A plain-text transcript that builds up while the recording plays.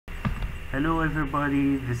Hello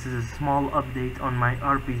everybody, this is a small update on my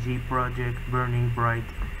RPG project Burning Bright.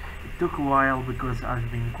 It took a while because I've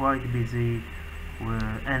been quite busy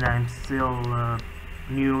and I'm still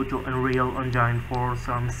new to Unreal Engine 4,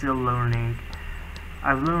 so I'm still learning.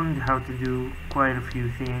 I've learned how to do quite a few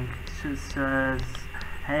things, such as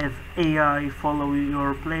have AI follow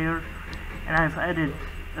your player, and I've added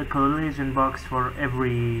a collision box for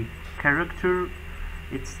every character.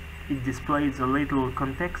 It displays a little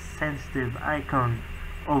context-sensitive icon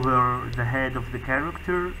over the head of the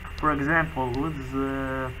character. For example,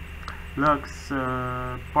 with Lux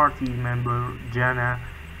party member Jana,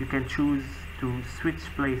 you can choose to switch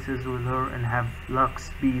places with her and have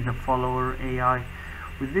Lux be the follower AI.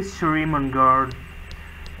 With this Shuriman guard,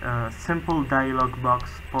 a simple dialog box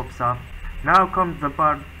pops up. Now comes the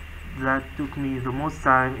part that took me the most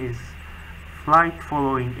time, is flight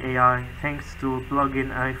following AI, thanks to a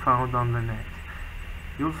plugin I found on the net.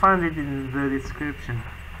 You'll find it in the description.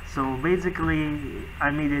 So basically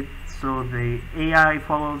I made it so the AI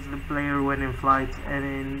follows the player when in flight,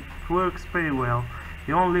 and it works pretty well.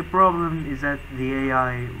 The only problem is that the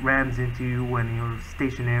AI rams into you when you're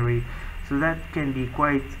stationary, so that can be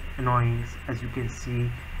quite annoying, as you can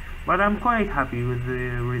see. But I'm quite happy with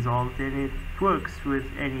the result, and it works with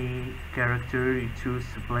any character you choose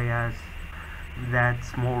to play as. That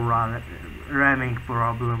small ramming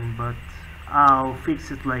problem, but I'll fix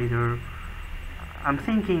it later. I'm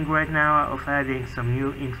thinking right now of adding some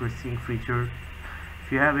new interesting feature.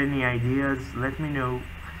 If you have any ideas, let me know.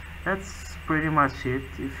 That's pretty much it.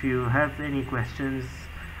 If you have any questions,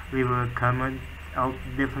 leave a comment. I'll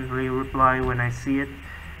definitely reply when I see it.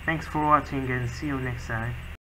 Thanks for watching and see you next time.